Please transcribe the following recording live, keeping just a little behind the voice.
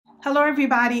Hello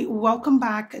everybody, welcome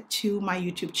back to my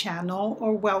YouTube channel,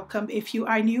 or welcome if you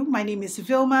are new. My name is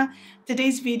Vilma.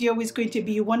 Today's video is going to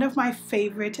be one of my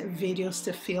favorite videos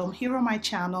to film here on my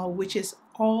channel, which is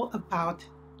all about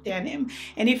denim.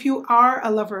 And if you are a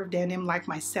lover of denim like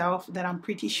myself, then I'm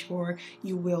pretty sure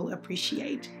you will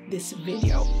appreciate this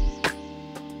video.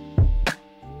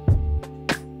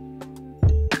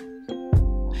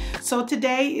 So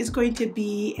today is going to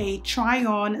be a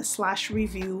try-on /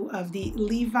 review of the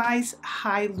Levi's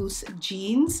high loose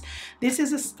jeans. This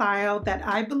is a style that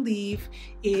I believe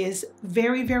is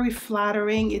very, very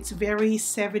flattering. It's very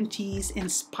 70s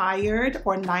inspired,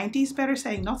 or 90s, better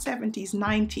saying, not 70s,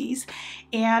 90s.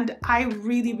 And I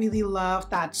really, really love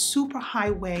that super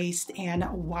high waist and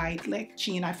wide leg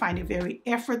jean. I find it very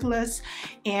effortless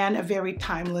and very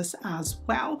timeless as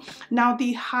well. Now,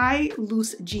 the high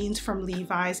loose jeans from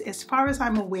Levi's, as far as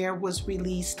I'm aware, was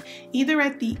released either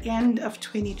at the end of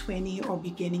 2020 or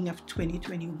beginning of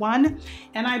 2021.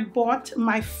 And I bought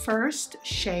my first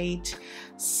shade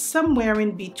somewhere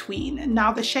in between.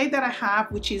 Now, the shade that I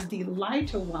have, which is the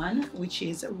lighter one, which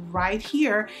is right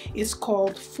here, is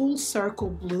called Full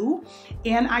Circle Blue.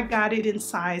 And I got it in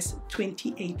size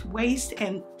 28 waist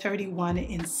and 31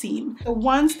 inseam. The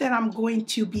ones that I'm going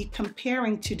to be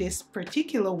comparing to this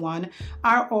particular one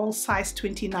are all size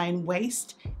 29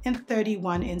 waist and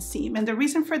 31 inseam. And the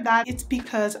reason for that is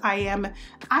because I am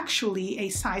actually a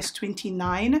size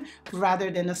 29 rather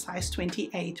than a size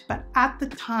 28. But at the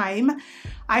time,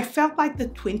 I felt like the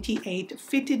 28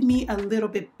 fitted me a little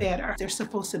bit better. They're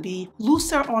supposed to be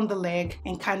looser on the leg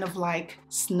and kind of like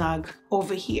snug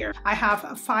over here. I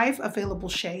have 5 available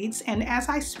shades, and as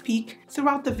I speak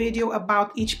throughout the video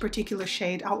about each particular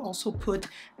shade, I'll also put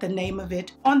the name of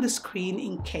it on the screen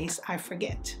in case I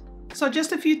forget. So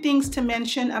just a few things to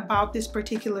mention about this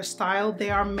particular style. They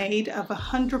are made of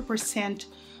 100%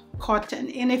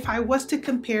 cotton. And if I was to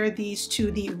compare these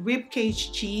to the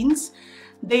ribcage jeans,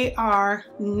 they are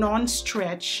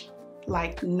non-stretch,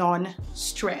 like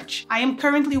non-stretch. I am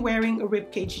currently wearing a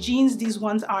ribcage jeans. These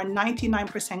ones are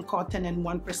 99% cotton and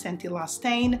 1%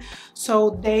 elastane.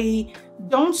 So they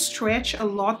don't stretch a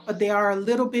lot, but they are a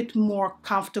little bit more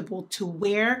comfortable to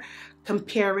wear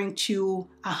comparing to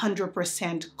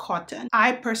 100% cotton.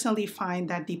 I personally find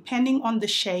that depending on the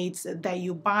shades that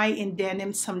you buy in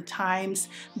denim, sometimes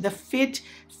the fit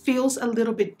feels a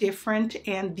little bit different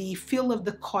and the feel of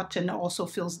the cotton also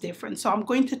feels different. So I'm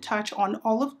going to touch on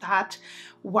all of that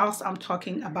whilst I'm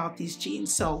talking about these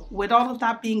jeans. So with all of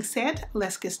that being said,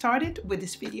 let's get started with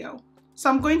this video.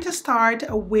 So I'm going to start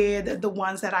with the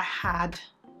ones that I had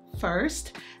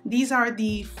first. These are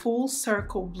the Full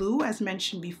Circle Blue, as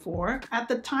mentioned before. At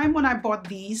the time when I bought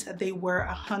these, they were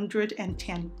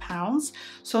 110 pounds.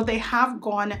 So they have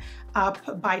gone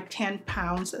up by 10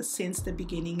 pounds since the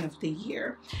beginning of the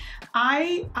year.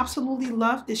 I absolutely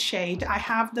love this shade. I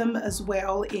have them as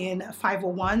well in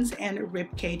 501s and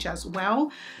ribcage as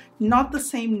well. Not the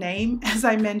same name, as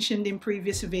I mentioned in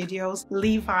previous videos.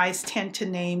 Levi's tend to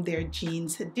name their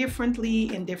jeans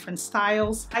differently in different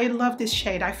styles. I love this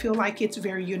shade. I feel like it's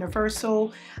very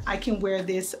universal. I can wear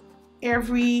this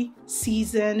every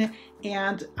season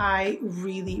and I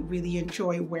really, really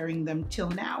enjoy wearing them till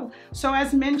now. So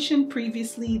as mentioned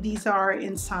previously, these are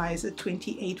in size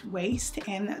 28 waist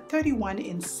and 31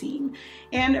 inseam.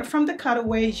 And from the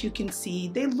cutaways, you can see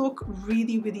they look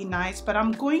really, really nice, but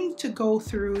I'm going to go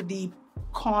through the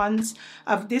cons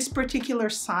of this particular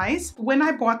size. When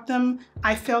I bought them,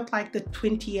 I felt like the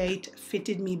 28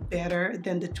 fitted me better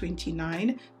than the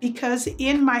 29 because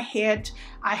in my head,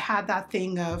 I had that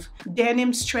thing of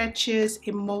denim stretches,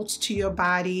 it molds to your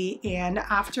body, and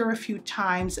after a few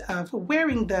times of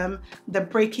wearing them, the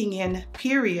breaking in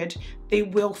period, they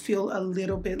will feel a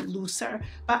little bit looser.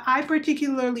 But I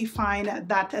particularly find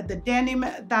that the denim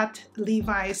that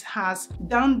Levi's has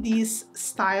done this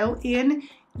style in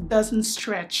doesn't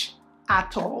stretch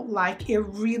at all. Like, it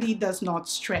really does not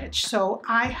stretch. So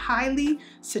I highly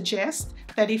suggest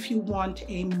that if you want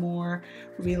a more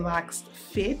relaxed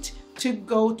fit, to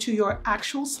go to your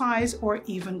actual size or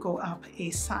even go up a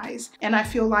size. And I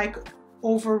feel like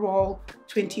overall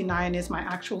 29 is my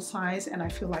actual size, and I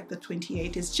feel like the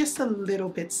 28 is just a little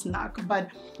bit snug, but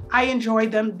I enjoy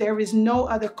them. There is no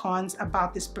other cons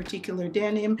about this particular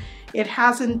denim. It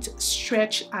hasn't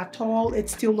stretched at all. It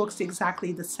still looks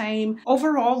exactly the same.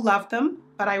 Overall, love them,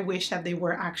 but I wish that they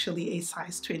were actually a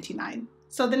size 29.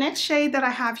 So the next shade that I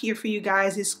have here for you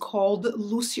guys is called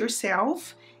Loose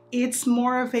Yourself. It's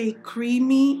more of a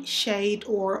creamy shade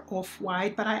or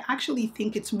off-white, but I actually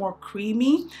think it's more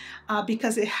creamy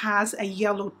because it has a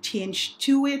yellow tinge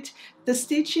to it. The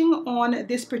stitching on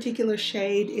this particular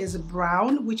shade is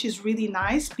brown, which is really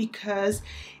nice because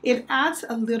it adds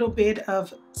a little bit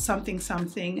of something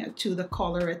to the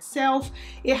collar itself.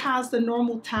 It has the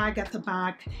normal tag at the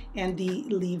back and the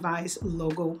Levi's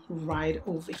logo right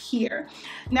over here.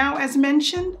 Now, as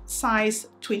mentioned, size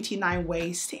 29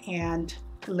 waist and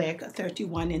leg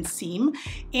 31 inseam,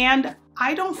 and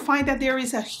I don't find that there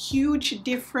is a huge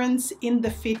difference in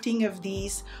the fitting of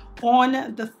these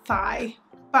on the thigh,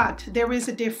 but there is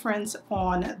a difference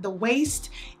on the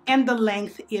waist and the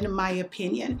length, in my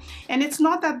opinion. And it's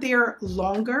not that they're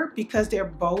longer, because they're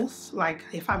both, like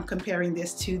if I'm comparing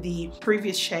this to the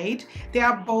previous shade, they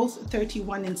are both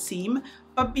 31 inseam,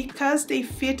 but because they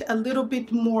fit a little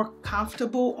bit more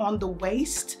comfortable on the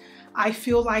waist, I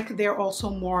feel like they're also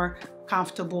more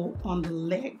comfortable on the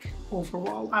leg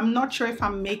overall. I'm not sure if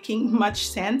I'm making much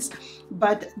sense,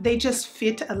 but they just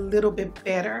fit a little bit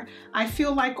better. I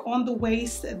feel like on the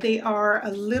waist they are a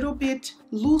little bit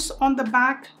loose on the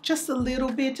back, just a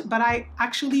little bit, but I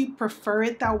actually prefer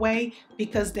it that way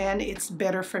because then it's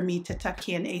better for me to tuck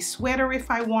in a sweater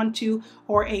if I want to,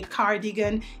 or a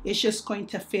cardigan. It's just going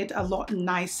to fit a lot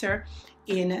nicer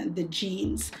in the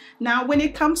jeans. Now, when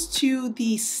it comes to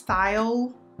the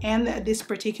style and this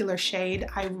particular shade,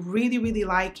 I really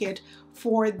like it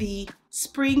for the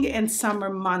spring and summer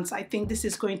months. I think this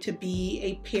is going to be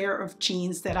a pair of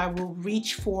jeans that I will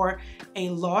reach for a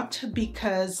lot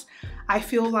because I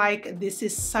feel like this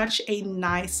is such a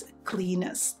nice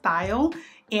clean style,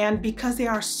 and because they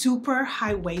are super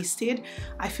high-waisted,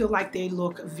 I feel like they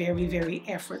look very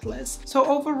effortless. So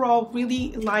overall,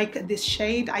 really like this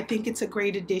shade. I think it's a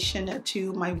great addition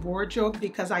to my wardrobe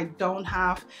because I don't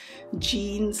have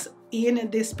jeans in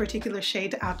this particular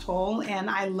shade at all, and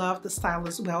I love the style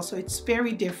as well. So it's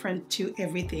very different to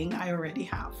everything I already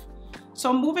have.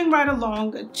 So moving right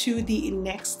along to the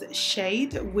next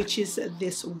shade, which is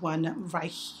this one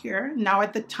right here. Now,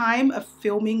 at the time of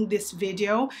filming this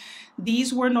video,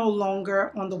 these were no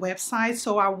longer on the website,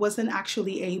 so I wasn't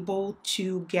actually able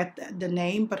to get the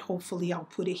name, but hopefully I'll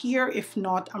put it here. If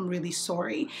not, I'm really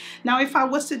sorry. Now, if I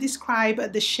was to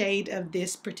describe the shade of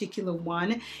this particular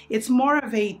one, it's more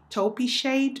of a taupey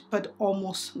shade, but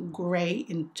almost gray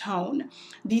in tone.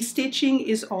 The stitching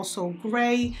is also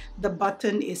gray. The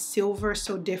button is silver,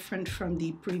 so different from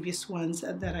the previous ones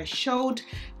that I showed.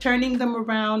 Turning them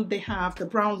around, they have the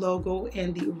brown logo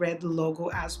and the red logo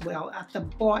as well at the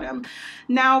bottom.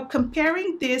 Now,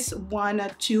 comparing this one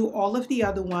to all of the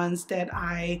other ones that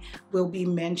I will be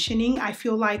mentioning, I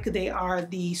feel like they are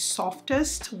the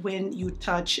softest when you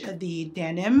touch the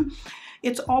denim.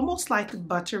 It's almost like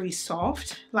buttery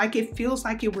soft, like it feels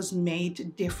like it was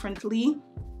made differently.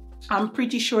 I'm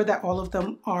pretty sure that all of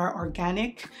them are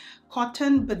organic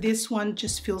cotton, but this one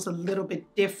just feels a little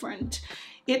bit different.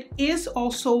 It is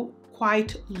also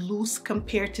quite loose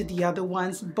compared to the other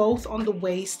ones, both on the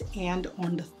waist and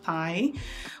on the thigh,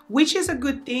 which is a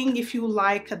good thing if you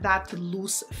like that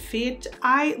loose fit.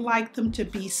 I like them to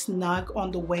be snug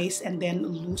on the waist and then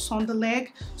loose on the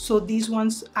leg. So these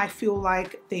ones, I feel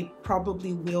like they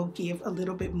probably will give a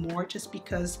little bit more just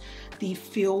because the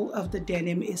feel of the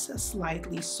denim is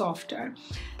slightly softer.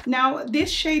 Now, this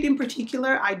shade in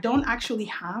particular, I don't actually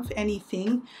have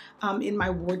anything in my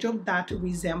wardrobe that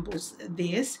resembles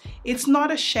this. It's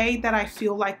not a shade that I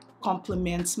feel like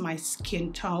complements my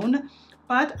skin tone,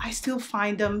 but I still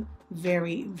find them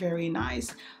very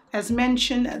nice. As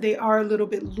mentioned, they are a little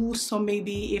bit loose, so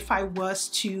maybe if I was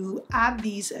to add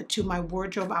these to my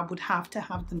wardrobe, I would have to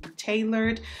have them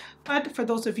tailored. But for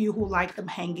those of you who like them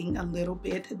hanging a little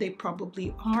bit, they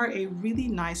probably are a really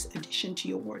nice addition to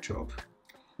your wardrobe.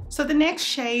 So the next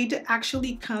shade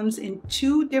actually comes in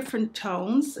two different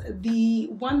tones. The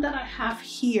one that I have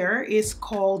here is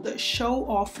called Show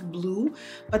Off Blue,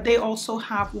 but they also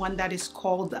have one that is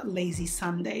called Lazy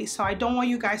Sunday. So I don't want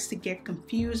you guys to get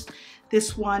confused.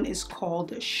 This one is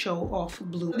called Show Off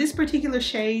Blue. This particular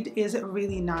shade is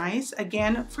really nice,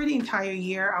 again, for the entire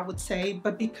year, I would say,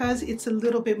 but because it's a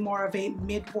little bit more of a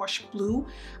mid-wash blue,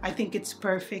 I think it's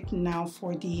perfect now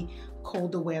for the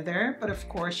colder weather. But of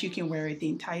course, you can wear it the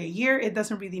entire year. It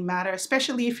doesn't really matter,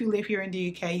 especially if you live here in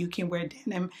the UK, you can wear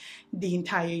denim the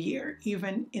entire year,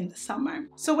 even in the summer.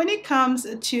 So when it comes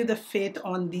to the fit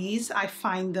on these, I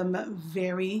find them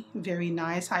very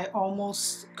nice. I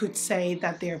almost could say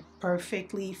that they're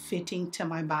perfectly fitting to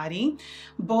my body,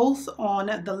 both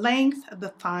on the length, the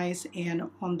thighs, and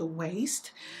on the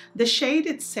waist. The shade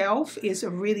itself is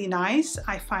really nice.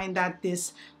 I find that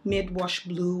this mid-wash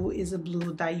blue is a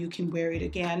blue that you can wear it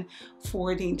again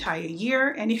for the entire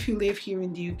year. And if you live here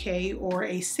in the UK or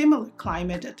a similar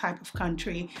climate type of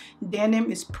country,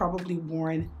 denim is probably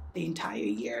worn the entire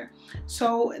year.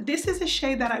 So this is a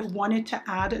shade that I wanted to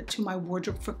add to my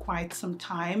wardrobe for quite some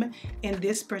time in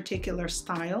this particular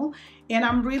style, and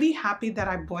I'm really happy that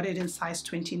I bought it in size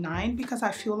 29 because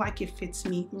I feel like it fits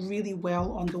me really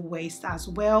well on the waist as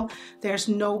well. There's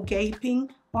no gaping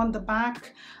on the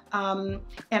back, and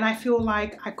I feel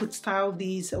like I could style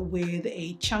these with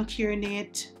a chunkier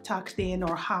knit tucked in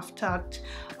or half tucked,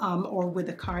 or with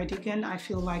a cardigan. I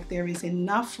feel like there is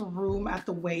enough room at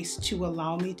the waist to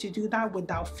allow me to do that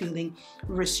without feeling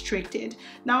restricted.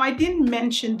 Now, I didn't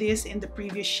mention this in the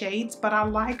previous shades, but I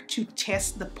like to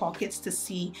test the pockets to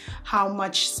see how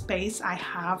much space I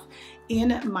have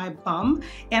in my bum,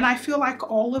 and I feel like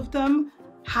all of them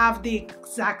have the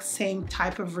exact same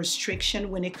type of restriction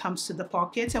when it comes to the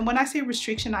pockets. And when I say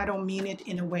restriction, I don't mean it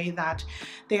in a way that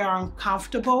they are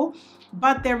uncomfortable,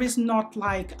 but there is not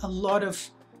like a lot of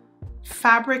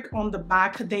fabric on the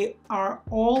back. They are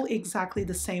all exactly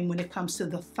the same when it comes to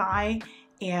the thigh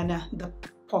and the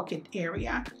pocket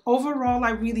area. Overall,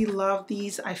 I really love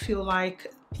these. I feel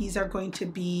like these are going to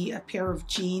be a pair of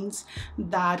jeans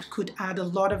that could add a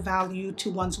lot of value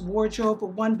to one's wardrobe.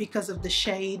 One, because of the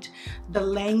shade, the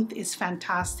length is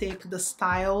fantastic, the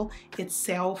style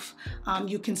itself,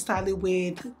 you can style it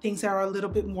with things that are a little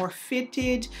bit more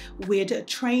fitted, with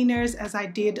trainers, as I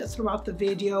did throughout the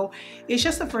video. It's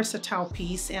just a versatile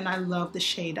piece, and I love the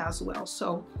shade as well.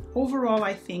 So overall,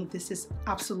 I think this is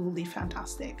absolutely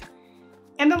fantastic.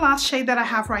 And the last shade that I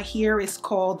have right here is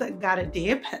called Gotta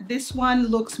Dip. This one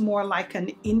looks more like an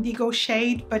indigo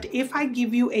shade, but if I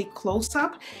give you a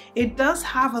close-up, it does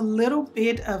have a little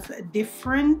bit of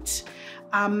different,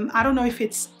 I don't know if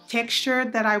it's texture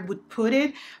that I would put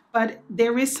it, but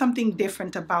there is something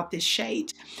different about this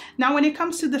shade. Now, when it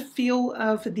comes to the feel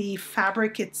of the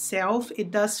fabric itself,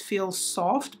 it does feel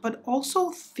soft, but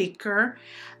also thicker,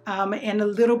 and a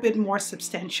little bit more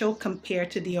substantial compared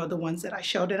to the other ones that I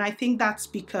showed. And I think that's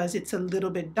because it's a little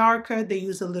bit darker. They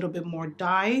use a little bit more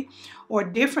dye or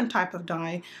different type of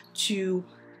dye to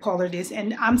color this.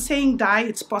 And I'm saying dye,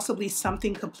 it's possibly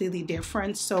something completely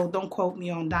different, so don't quote me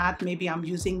on that. Maybe I'm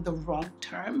using the wrong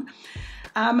term.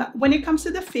 When it comes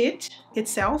to the fit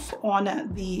itself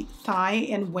on the thigh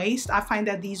and waist, I find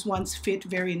that these ones fit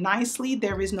very nicely.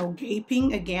 There is no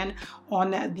gaping again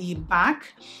on the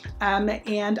back,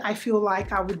 and I feel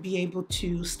like I would be able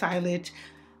to style it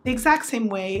the exact same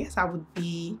way as I would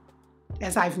be,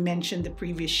 as I've mentioned the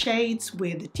previous shades,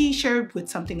 with a t-shirt, with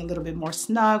something a little bit more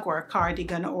snug, or a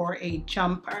cardigan, or a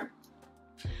jumper.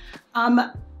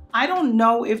 I don't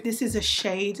know if this is a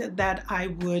shade that I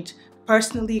would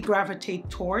personally gravitate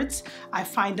towards. I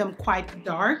find them quite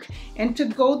dark, and to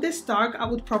go this dark, I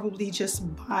would probably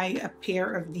just buy a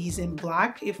pair of these in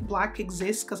black, if black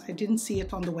exists, because I didn't see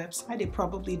it on the website. It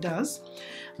probably does,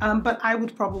 but I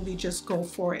would probably just go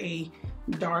for a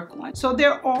dark one. So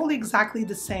they're all exactly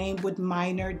the same with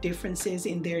minor differences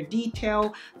in their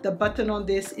detail. The button on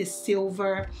this is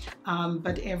silver,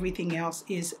 but everything else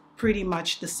is pretty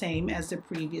much the same as the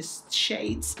previous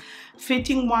shades.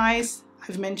 Fitting wise,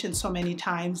 I've mentioned so many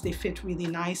times, they fit really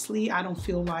nicely. I don't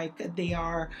feel like they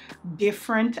are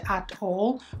different at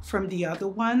all from the other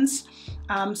ones.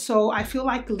 So I feel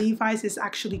like Levi's is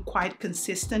actually quite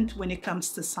consistent when it comes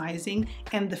to sizing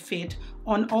and the fit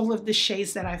on all of the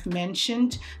shades that I've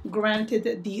mentioned.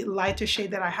 Granted, the lighter shade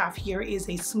that I have here is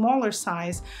a smaller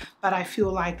size, but I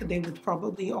feel like they would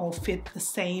probably all fit the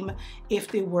same if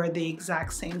they were the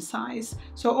exact same size.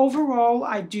 So overall,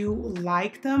 I do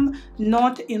like them.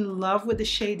 Not in love with the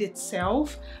shade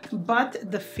itself,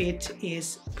 but the fit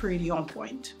is pretty on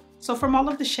point. So from all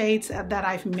of the shades that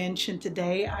I've mentioned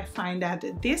today, I find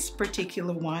that this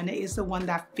particular one is the one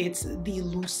that fits the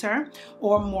looser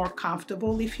or more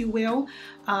comfortable, if you will.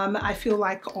 I feel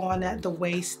like on the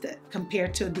waist,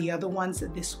 compared to the other ones,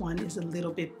 this one is a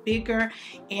little bit bigger,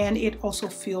 and it also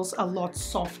feels a lot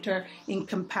softer in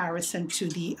comparison to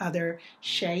the other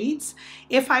shades.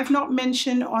 If I've not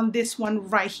mentioned on this one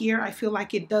right here, I feel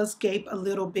like it does gape a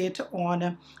little bit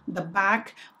on the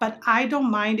back, but I don't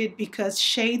mind it because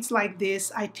shades like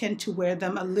this, I tend to wear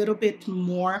them a little bit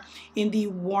more in the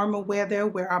warmer weather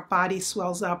where our body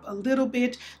swells up a little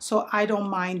bit, so I don't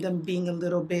mind them being a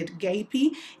little bit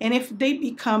gapey. And if they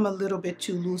become a little bit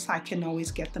too loose, I can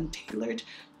always get them tailored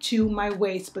to my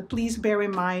waist. But please bear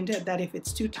in mind that if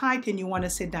it's too tight and you want to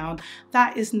sit down,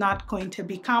 that is not going to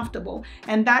be comfortable.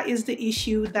 And that is the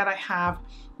issue that I have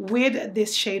with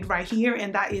this shade right here,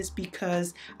 and that is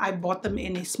because I bought them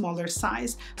in a smaller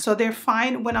size. So they're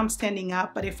fine when I'm standing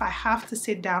up, but if I have to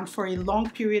sit down for a long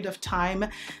period of time,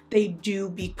 they do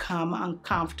become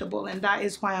uncomfortable. And that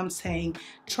is why I'm saying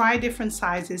try different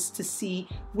sizes to see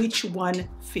which one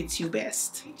fits you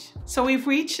best. So we've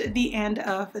reached the end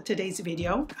of today's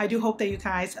video. I do hope that you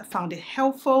guys found it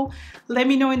helpful. Let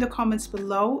me know in the comments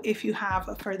below if you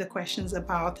have further questions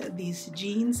about these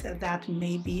jeans that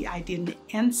maybe I didn't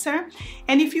answer.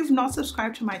 And if you've not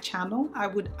subscribed to my channel, I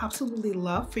would absolutely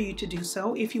love for you to do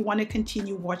so. If you want to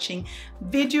continue watching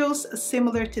videos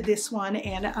similar to this one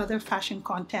and other fashion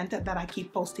content that I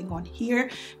keep posting on here,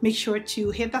 make sure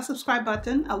to hit that subscribe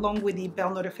button along with the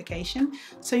bell notification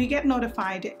so you get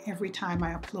notified every time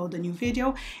I upload a new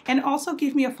video. And also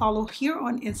give me a follow here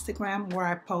on Instagram, where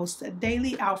I post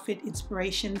daily outfit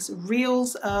inspirations,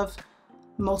 reels of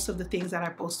most of the things that I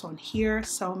post on here.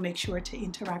 So make sure to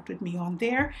interact with me on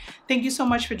there. Thank you so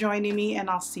much for joining me, and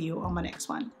I'll see you on my next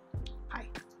one.